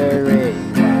wondering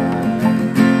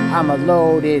why. I'm a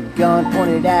loaded gun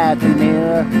pointed at the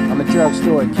mirror. I'm a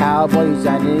drugstore cowboy who's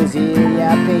on his ear,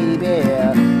 yeah baby.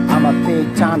 I'm a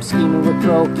big time schemer with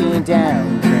broken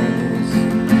down dreams.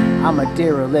 I'm a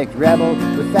derelict rebel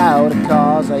without a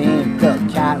cause. I ain't the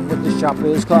cat with the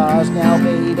sharpest claws now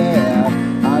baby.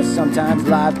 Sometimes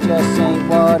life just ain't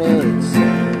what it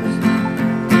says.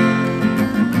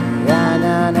 Yeah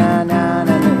na na na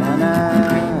na na na.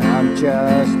 I'm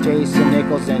just chasing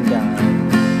nickels and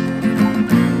dimes,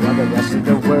 while the rest of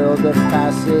the world that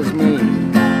passes me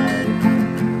by.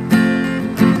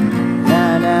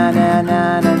 Na na na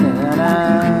na na na.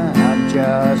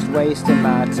 wasting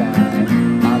my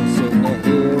time. I'm sitting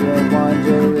here and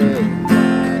wondering why.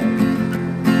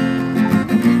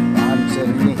 I'm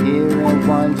sitting here and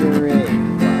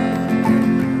wondering why.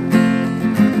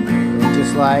 And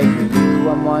just like you,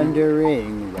 I'm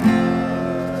wondering why.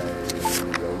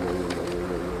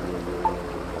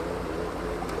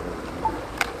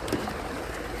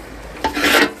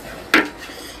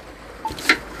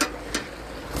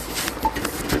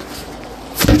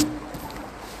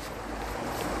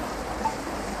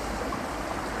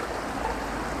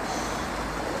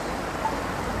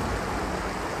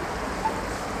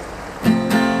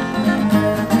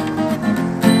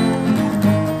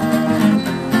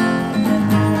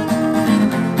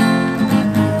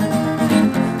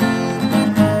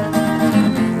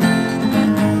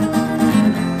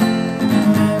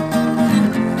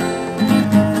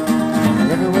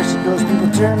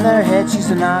 Turn their head, she's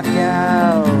a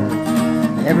knockout.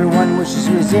 Everyone wishes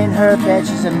she was in her bed,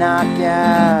 she's a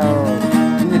knockout.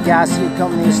 The guys see her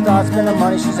coming, they start spending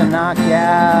money, she's a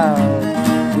knockout.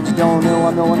 But you don't know,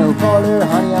 I'm the one who called her,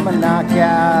 honey, I'm a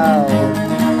knockout.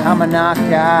 I'm a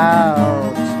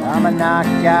knockout, I'm a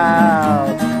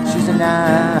knockout. She's a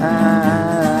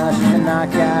knockout.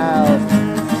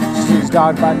 She's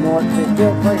dog by North,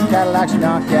 built like a Cadillac, she's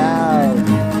knockout.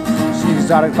 She's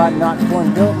exotic but not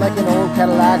corn, built like an old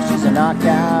Cadillac, she's a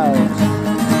knockout.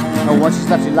 And once she's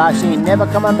left your life, she ain't never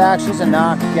coming back, she's a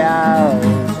knockout.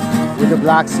 With the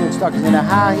black silk stockings and a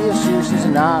high heel shoe, she's a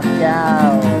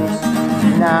knockout.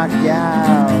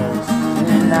 Knockout,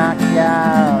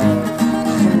 knockout,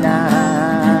 she's a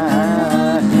knockout.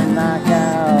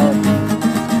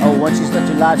 Oh, once she's left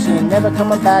your life, she ain't never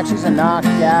coming back, she's a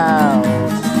knockout.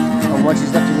 And once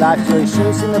she's left your life, Joey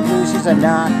Chase in the blues, she's a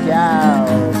knockout.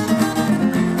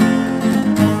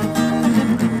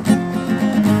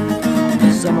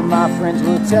 Some of my friends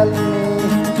were telling me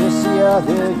just the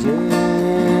other day,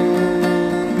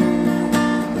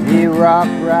 they rock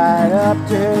right up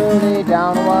to her, they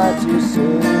don't know what to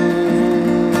say.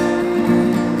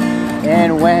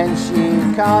 And when she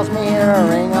calls me in a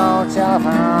ring on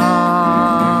telephone,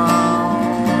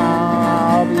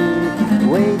 I'll be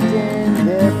waiting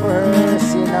there for her,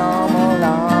 sitting all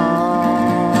alone.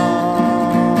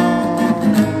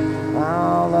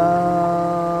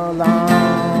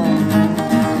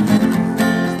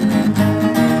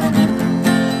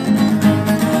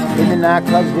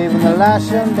 Nightclubs, baby, when the lights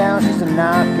shut down, she's a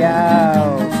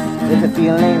knockout. If the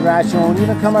feeling ain't right, she won't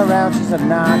even come around, she's a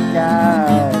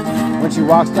knockout. When she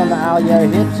walks down the aisle, yeah, her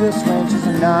hips will swing, she's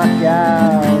a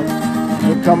knockout.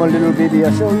 Here come a little baby,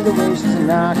 I'll show you the way, she's a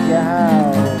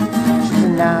knockout. She's a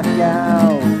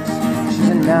knockout. She's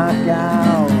a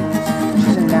knockout.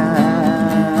 She's a knockout.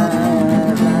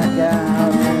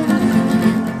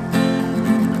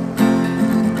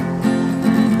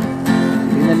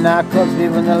 In the nightclubs, baby,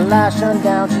 when the lights shut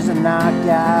down, she's a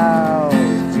knockout.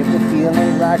 If the feeling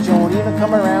ain't right, she won't even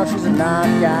come around, she's a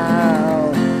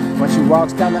knockout. When she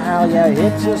walks down the aisle, yeah, her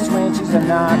hips will swing, she's a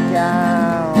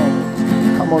knockout.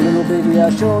 Come on, little baby,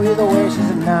 I'll show you the way, she's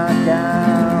a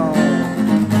knockout.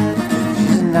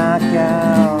 She's a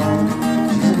knockout.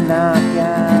 She's a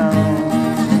knockout.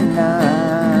 She's a knockout.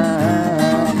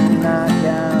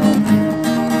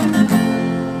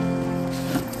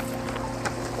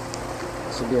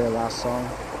 This will be our last song.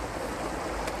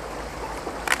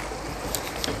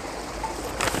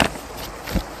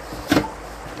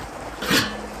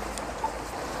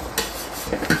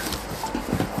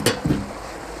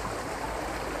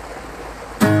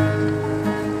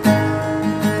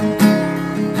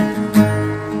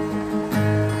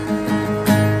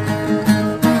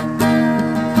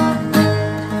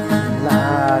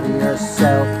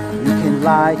 Yourself, you can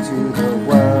lie to the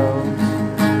world.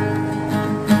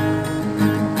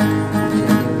 You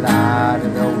can lie to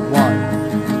the one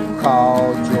who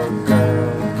called your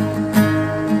girl.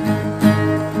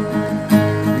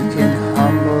 You can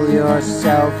humble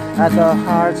yourself at the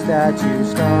hearts that you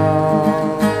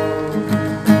stole.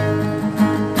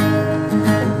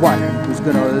 The one who's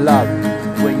gonna love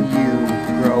you when you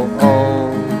grow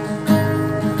old.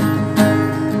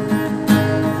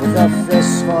 With a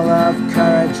fistful of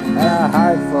courage and a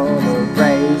heart full of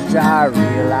rage, I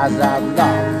realize I've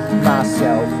lost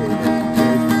myself in the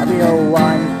ditch. I'll be the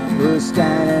one who's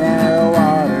standing at the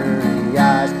watery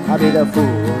eyes. I'll be the fool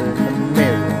in the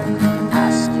mirror,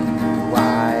 asking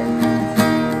why,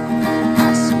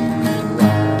 asking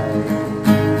why.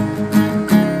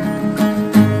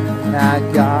 I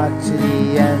got to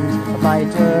the end of my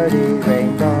dirty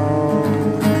rainbow,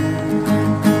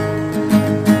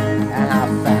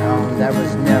 there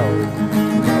was no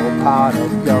pot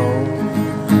of gold.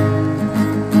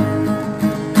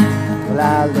 Well,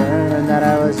 I learned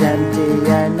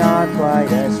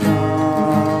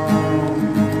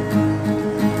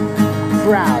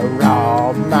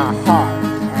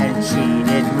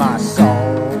cheated my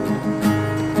soul.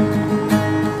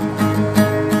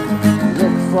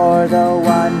 Look for the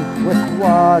one with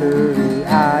watery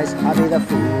eyes. I'll be the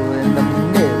fool in the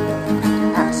mirror,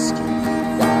 asking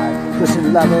why.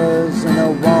 Pushing lovers in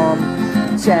a warm,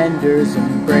 tender's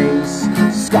embrace,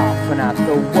 scoffing at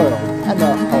the world and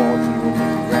the whole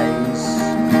human race.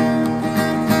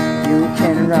 You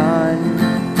can run,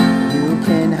 you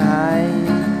can hide,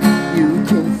 you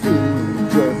can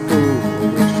feed your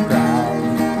foolish pride.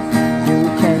 You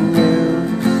can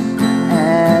use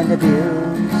and abuse.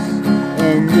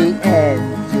 In the end,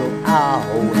 you'll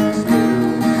always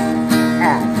lose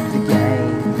at the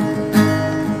game.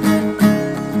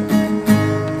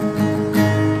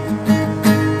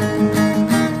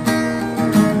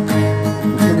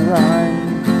 You can run,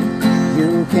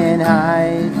 you can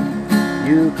hide,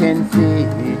 you can feed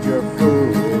your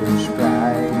foolish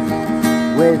pride.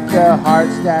 With the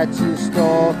hearts that you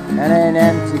stole and an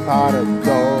empty pot of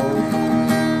gold,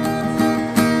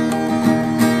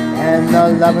 and the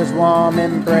lover's warm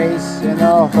embrace and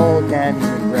the whole damn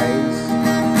human race.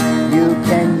 You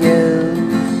can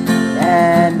use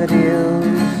and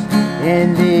abuse.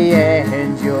 In the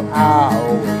end, you'll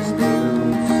always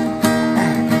lose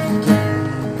again.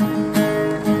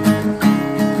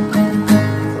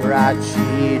 For I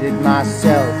cheated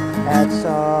myself at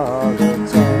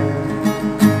solitaire.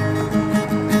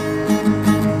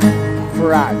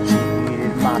 For I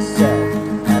cheated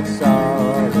myself at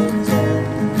solitaire.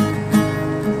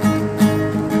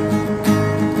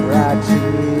 For I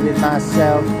cheated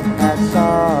myself at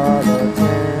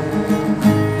solitaire.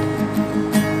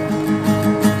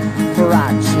 For I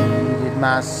cheated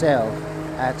myself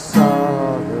at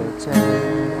solitaire.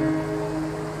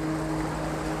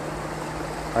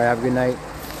 Alright, have a good night.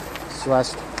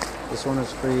 Celeste, this one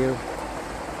is for you.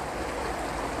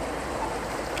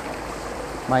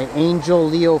 My angel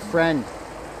Leo friend,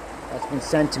 that's been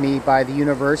sent to me by the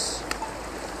universe.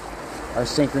 Our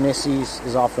synchronicities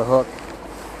is off the hook.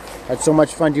 Had so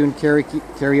much fun doing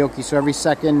karaoke. So every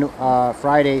second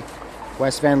Friday,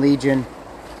 West Van Legion,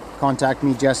 contact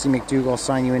me, Jesse McDougall. I'll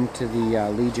sign you into the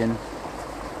Legion.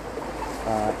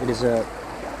 It is a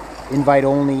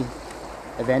invite-only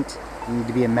event. You need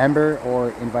to be a member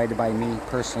or invited by me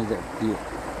personally, to be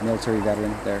a military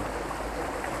veteran there.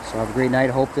 So have a great night.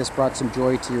 I hope this brought some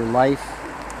joy to your life.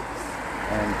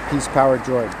 And peace, power,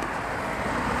 joy.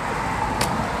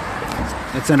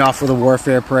 Let's end off with a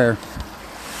warfare prayer.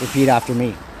 Repeat after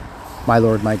me. My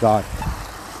Lord, my God.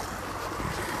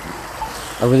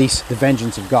 I release the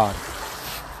vengeance of God.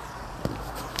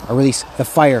 I release the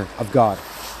fire of God.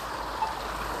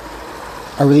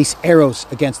 I release arrows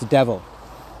against the devil.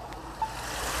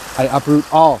 I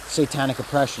uproot all satanic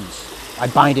oppressions. I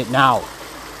bind it now.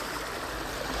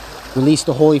 Release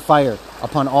the holy fire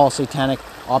upon all satanic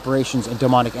operations and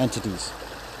demonic entities.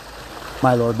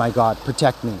 My Lord, my God,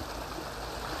 protect me.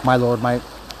 My Lord, my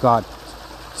God,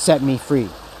 set me free.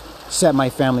 Set my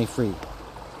family free.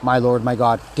 My Lord, my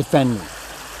God, defend me.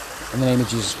 In the name of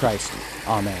Jesus Christ.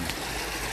 Amen.